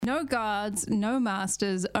No guards, no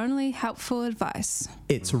masters, only helpful advice.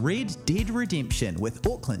 It's Red Dead Redemption with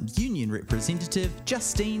Auckland Union representative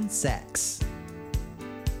Justine Sachs.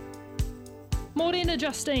 Morena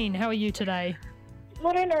Justine, how are you today?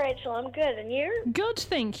 Morena Rachel, I'm good, and you? Good,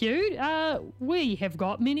 thank you. We have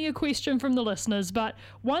got many a question from the listeners, but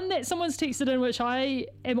one that someone's texted in, which I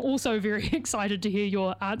am also very excited to hear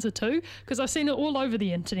your answer to, because I've seen it all over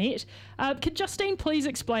the internet. Could Justine please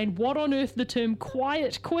explain what on earth the term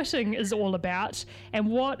quiet quitting is all about, and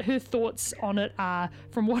what her thoughts on it are?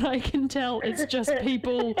 From what I can tell, it's just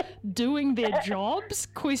people doing their jobs, ?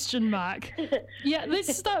 Yeah,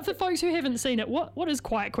 let's start for folks who haven't seen it. What is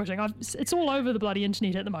quiet quitting? It's all over the bloody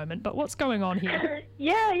internet at the moment, but what's going on here?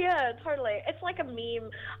 Yeah, totally. It's like a meme.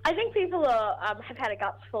 I think people are have had a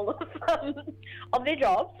guts full of their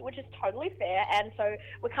jobs, which is totally fair, and so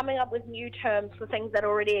we're coming up with new terms for things that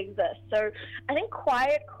already exist. So I think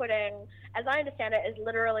quiet quitting, as I understand it, is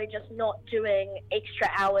literally just not doing extra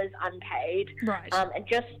hours unpaid, Right. And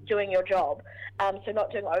just doing your job. So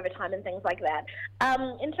not doing overtime and things like that.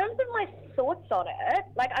 In terms of my thoughts on it,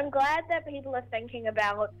 like, I'm glad that people are thinking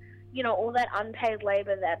about, you know, all that unpaid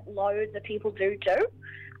labor that loads of people do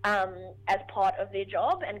as part of their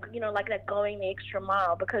job, and, you know, like that going the extra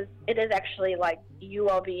mile, because it is actually like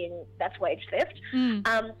that's wage theft.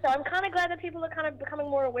 So I'm kind of glad that people are kind of becoming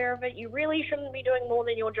more aware of it. You really shouldn't be doing more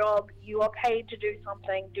than your job. You are paid to do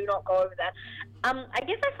something. Do not go over that. I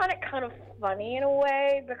guess I find it kind of funny in a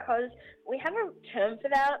way, because we have a term for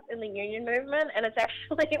that in the union movement, and it's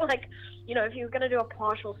actually like, you know, if you're going to do a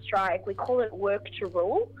partial strike, we call it work to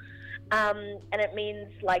rule. And it means,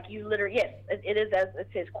 like, you literally, yes, it is, as it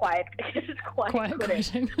says, quiet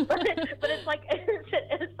quitting. but it's like,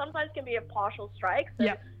 it sometimes can be a partial strike.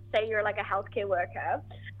 So say you're like a healthcare worker,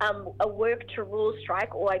 a work to rule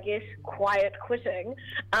strike, or I guess quiet quitting,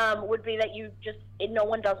 would be that no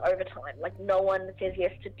one does overtime. Like, no one says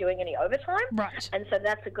yes to doing any overtime. Right. And so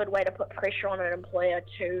that's a good way to put pressure on an employer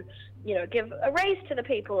to, you know, give a raise to the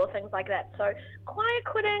people or things like that. So quiet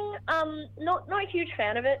quitting, not a huge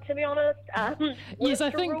fan of it, to be honest. Yes,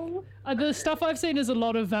 I think the stuff I've seen is a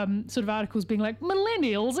lot of sort of articles being like,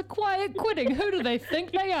 millennials are quiet quitting. Who do they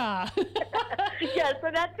think they are? Yeah, so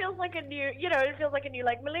that feels like a new, you know, like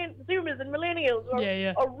Zoomers and millennials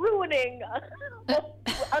are ruining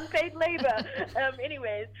unpaid labor.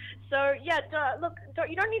 Anyways, so yeah,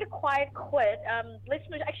 you don't need a quiet quit. Let's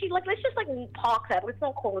just park that. Let's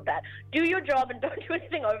not call it that. Do your job and don't do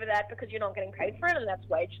anything over that, because you're not getting paid for it, and that's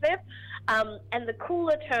wage theft. And the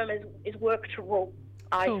cooler term is work to rule,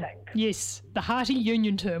 I think. Yes, the hearty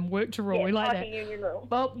union term, work to rule. Yes, we like hearty that. Union rule.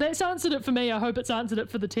 Well, that's answered it for me. I hope it's answered it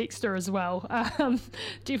for the texter as well.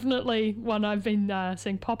 Definitely one I've been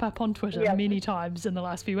seeing pop up on Twitter many times in the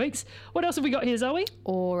last few weeks. What else have we got here, Zoe?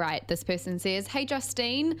 All right, this person says, "Hey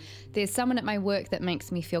Justine, there's someone at my work that makes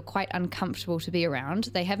me feel quite uncomfortable to be around.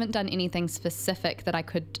 They haven't done anything specific that I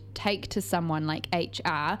could take to someone like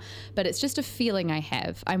HR, but it's just a feeling I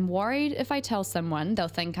have. I'm worried if I tell someone, they'll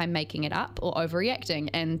think I'm making it up or overreacting,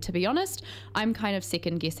 and to be honest, I'm kind of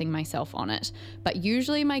second guessing myself on it. But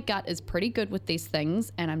usually my gut is pretty good with these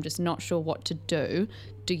things, and I'm just not sure what to do.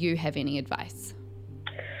 Do you have any advice?"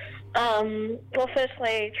 Well,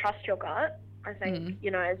 firstly, trust your gut. I think,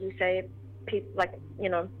 you know, as you say, you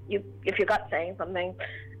know, if your gut's saying something,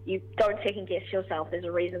 you don't second guess yourself. There's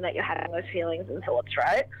a reason that you're having those feelings and thoughts,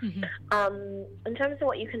 right? In terms of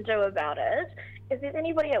what you can do about it, if there's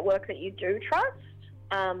anybody at work that you do trust,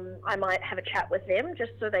 I might have a chat with them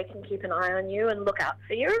just so they can keep an eye on you and look out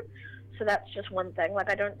for you. So that's just one thing.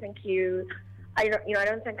 Like, I don't think it's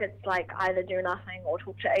like either do nothing or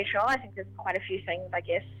talk to HR. I think there's quite a few things, I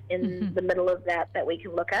guess, in the middle of that we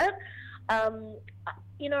can look at.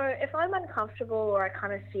 You know, if I'm uncomfortable or I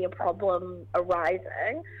kind of see a problem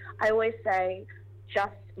arising, I always say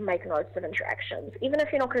just make notes of interactions. Even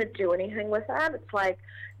if you're not going to do anything with that, it's like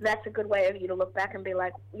that's a good way of you to look back and be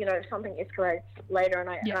like, you know, if something escalates later,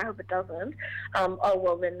 and I hope it doesn't, oh,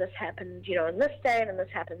 well, then this happened, you know, in this state, and this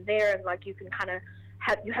happened there, and like you can kind of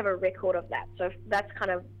have a record of that. So that's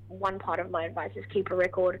kind of one part of my advice, is keep a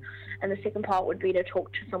record. And the second part would be to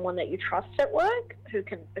talk to someone that you trust at work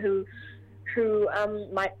who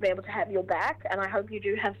might be able to have your back. And I hope you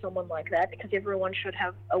do have someone like that, because everyone should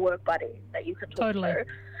have a work buddy that you can talk to.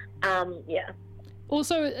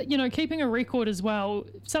 Also, you know, keeping a record as well,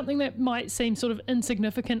 something that might seem sort of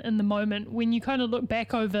insignificant in the moment, when you kind of look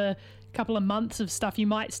back over a couple of months of stuff, you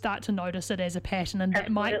might start to notice it as a pattern, and that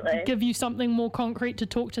might give you something more concrete to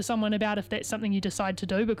talk to someone about if that's something you decide to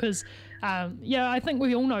do. Because, I think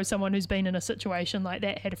we all know someone who's been in a situation like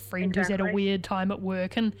that, had a friend who's had a weird time at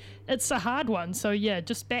work, and it's a hard one. So, yeah,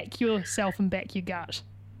 just back yourself and back your gut.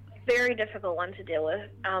 very difficult one to deal with.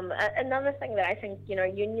 Another thing that I think,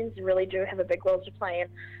 unions really do have a big role to play in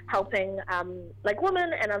helping, like,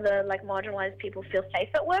 women and other, like, marginalized people feel safe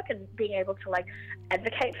at work and being able to, like,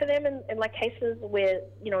 advocate for them in like, cases where,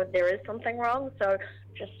 there is something wrong. So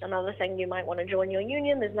just another thing, you might want to join your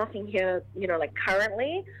union. There's nothing here, like,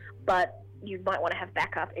 currently, but you might want to have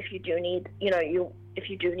backup if you do need, if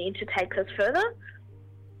you do need to take this further.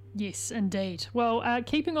 Yes, indeed. Well,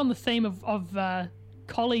 keeping on the theme of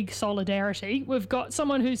colleague solidarity, we've got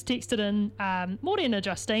someone who's texted in, Morena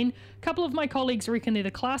Justine. A couple of my colleagues reckon they're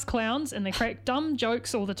the class clowns and they crack dumb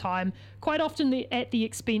jokes all the time, quite often at the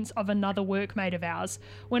expense of another workmate of ours.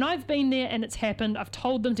 When I've been there and it's happened, I've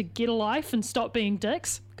told them to get a life and stop being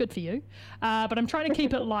dicks. Good for you. But I'm trying to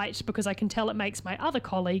keep it light because I can tell it makes my other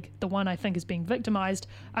colleague, the one I think is being victimised,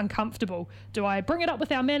 uncomfortable. Do I bring it up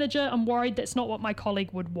with our manager? I'm worried that's not what my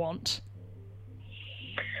colleague would want.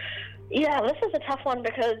 Yeah, this is a tough one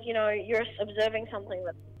because, you're observing something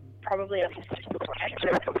that's probably...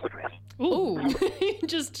 Ooh, it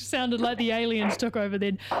just sounded like the aliens took over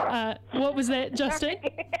then. What was that, Justine?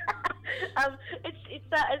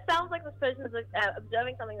 It sounds like this person is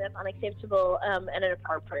observing something that's unacceptable and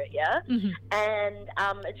inappropriate, yeah? Mm-hmm. And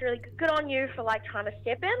it's really good on you for, like, trying to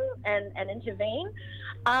step in and intervene.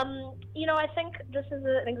 I think this is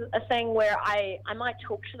a thing where I might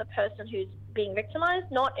talk to the person who's being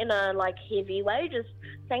victimized, not in a, like, heavy way, just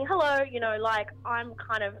saying, hello, like, I'm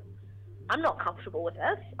not comfortable with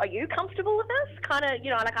this. Are you comfortable with this? Kind of,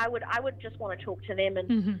 like, I would just want to talk to them and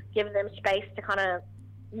mm-hmm. give them space to kind of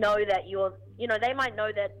know that you're, they might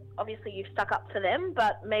know that obviously you've stuck up for them,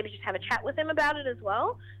 but maybe just have a chat with them about it as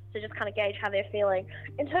well. So just kind of gauge how they're feeling.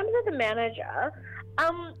 In terms of the manager,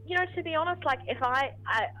 to be honest, like, if I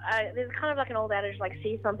there's kind of like an old adage, like,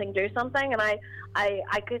 see something, do something, and I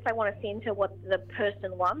guess I want to send to what the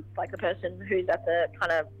person wants, like the person who's at the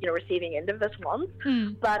kind of, receiving end of this wants.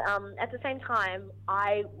 But at the same time,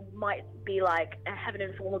 I might be like, have an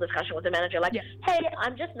informal discussion with the manager, like, hey,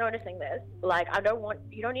 I'm just noticing this. Like,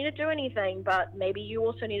 you don't need to do anything, but maybe you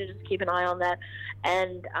also need to just keep an eye on that,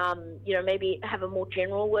 and maybe have a more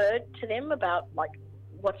general word to them about, like,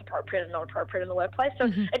 what's appropriate and not appropriate in the workplace. So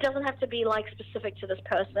it doesn't have to be, like, specific to this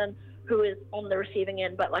person who is on the receiving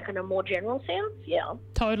end, but, like, in a more general sense. Yeah.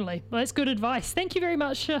 Totally. Well, that's good advice. Thank you very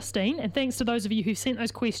much, Justine. And thanks to those of you who sent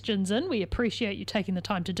those questions in. We appreciate you taking the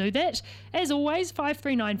time to do that. As always,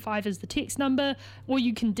 5395 is the text number, or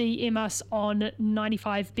you can DM us on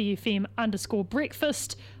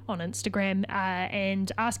 95BFM_breakfast on Instagram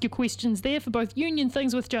and ask your questions there for both union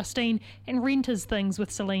things with Justine and renters things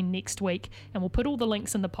with Celine next week. And we'll put all the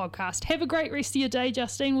links in the podcast. Have a great rest of your day,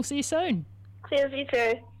 Justine. We'll see you soon. Cheers, you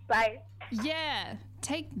too. Bye. Yeah,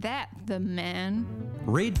 take that, the man.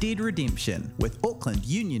 Red Dead Redemption with Auckland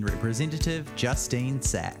Union representative Justine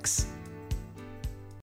Sachs.